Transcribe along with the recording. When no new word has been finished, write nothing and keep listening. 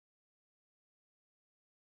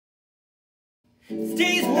It's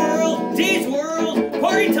Dave's World,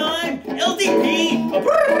 party time, LDP.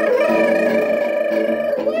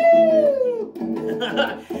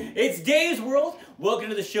 It's Dave's World. Welcome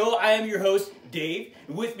to the show. I am your host, Dave.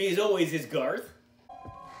 And with me as always is Garth.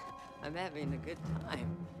 I'm having a good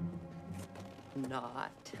time.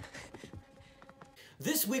 Not.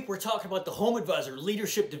 This week we're talking about the Home Advisor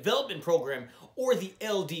Leadership Development Program, or the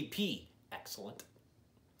LDP. Excellent.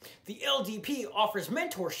 The LDP offers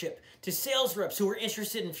mentorship to sales reps who are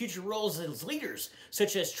interested in future roles as leaders,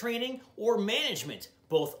 such as training or management,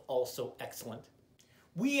 both also excellent.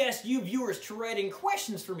 We asked you viewers to write in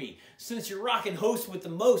questions for me, since your rockin' host with the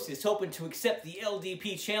most is hoping to accept the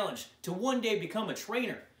LDP challenge to one day become a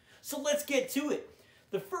trainer. So let's get to it.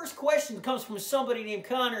 The first question comes from somebody named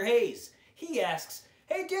Connor Hayes. He asks,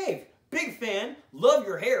 "Hey Dave, big fan, love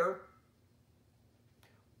your hair.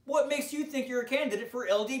 What makes you think you're a candidate for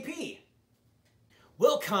LDP?"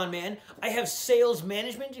 Well, Conman, I have sales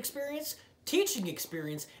management experience, teaching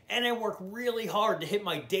experience, and I work really hard to hit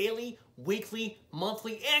my daily, weekly,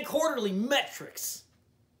 monthly, and quarterly metrics.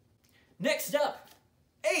 Next up,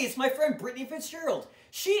 hey, it's my friend Brittany Fitzgerald.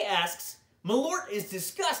 She asks, "Malort is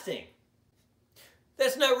disgusting."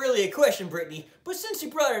 That's not really a question, Brittany, but since you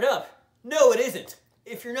brought it up, no, it isn't.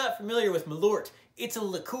 If you're not familiar with Malort, it's a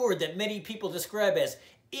liqueur that many people describe as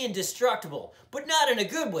indestructible, but not in a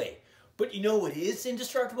good way. But you know what is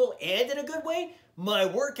indestructible and in a good way? My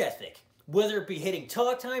work ethic. Whether it be hitting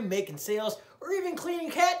talk time, making sales, or even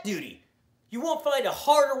cleaning cat duty. You won't find a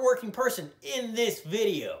harder working person in this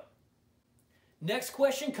video. Next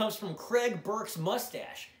question comes from Craig Burke's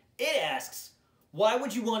Mustache. It asks, why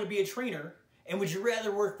would you want to be a trainer, and would you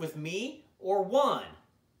rather work with me or Juan?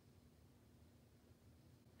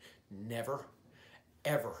 Never,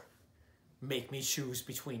 ever make me choose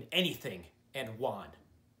between anything and Juan.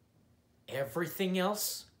 Everything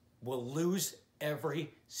else will lose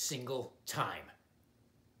every single time.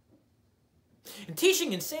 And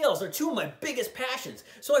teaching and sales are two of my biggest passions,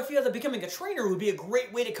 so I feel that becoming a trainer would be a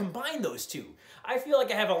great way to combine those two. I feel like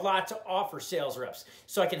I have a lot to offer sales reps,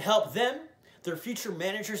 so I can help them, their future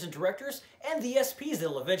managers and directors, and the SPs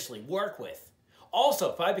they'll eventually work with.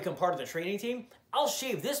 Also, if I become part of the training team, I'll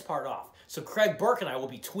shave this part off, so Craig Burke and I will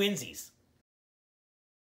be twinsies.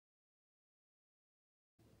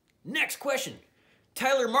 Next question.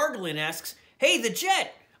 Tyler Margolin asks, "Hey, the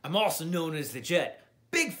Jet." I'm also known as the Jet.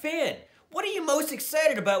 Big fan. What are you most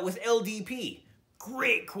excited about with LDP?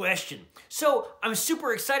 Great question. So, I'm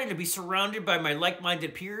super excited to be surrounded by my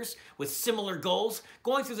like-minded peers with similar goals,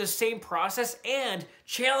 going through the same process and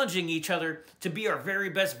challenging each other to be our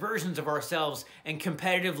very best versions of ourselves and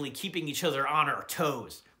competitively keeping each other on our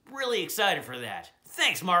toes. Really excited for that.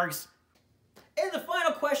 Thanks, Margs. And the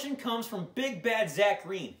final question comes from Big Bad Zach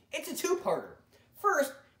Green. It's a two-parter.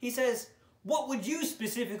 First, he says, what would you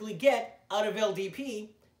specifically get out of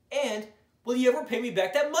LDP? And will you ever pay me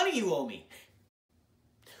back that money you owe me?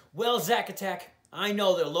 Well, Zach Attack, I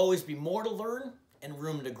know there'll always be more to learn and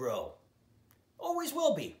room to grow. Always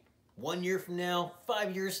will be. 1 year from now,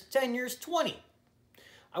 5 years, 10 years, 20.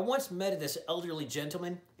 I once met this elderly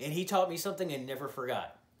gentleman, and he taught me something I never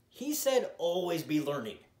forgot. He said, always be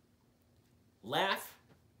learning. Laugh,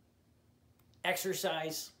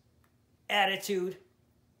 exercise, attitude,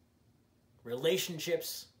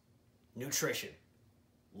 relationships, nutrition.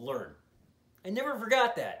 Learn. I never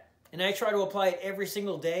forgot that, and I try to apply it every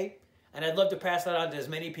single day, and I'd love to pass that on to as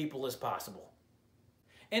many people as possible.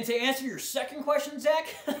 And to answer your second question,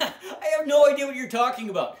 Zach, I have no idea what you're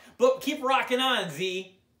talking about, but keep rocking on,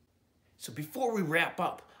 Z. So before we wrap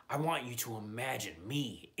up, I want you to imagine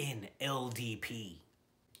me in LDP.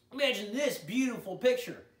 Imagine this beautiful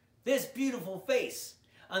picture, this beautiful face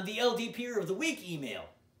on the LDPer of the Week email.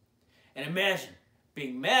 And imagine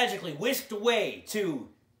being magically whisked away to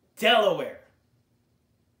Delaware.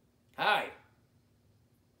 Hi,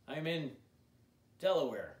 I'm in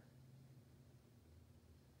Delaware.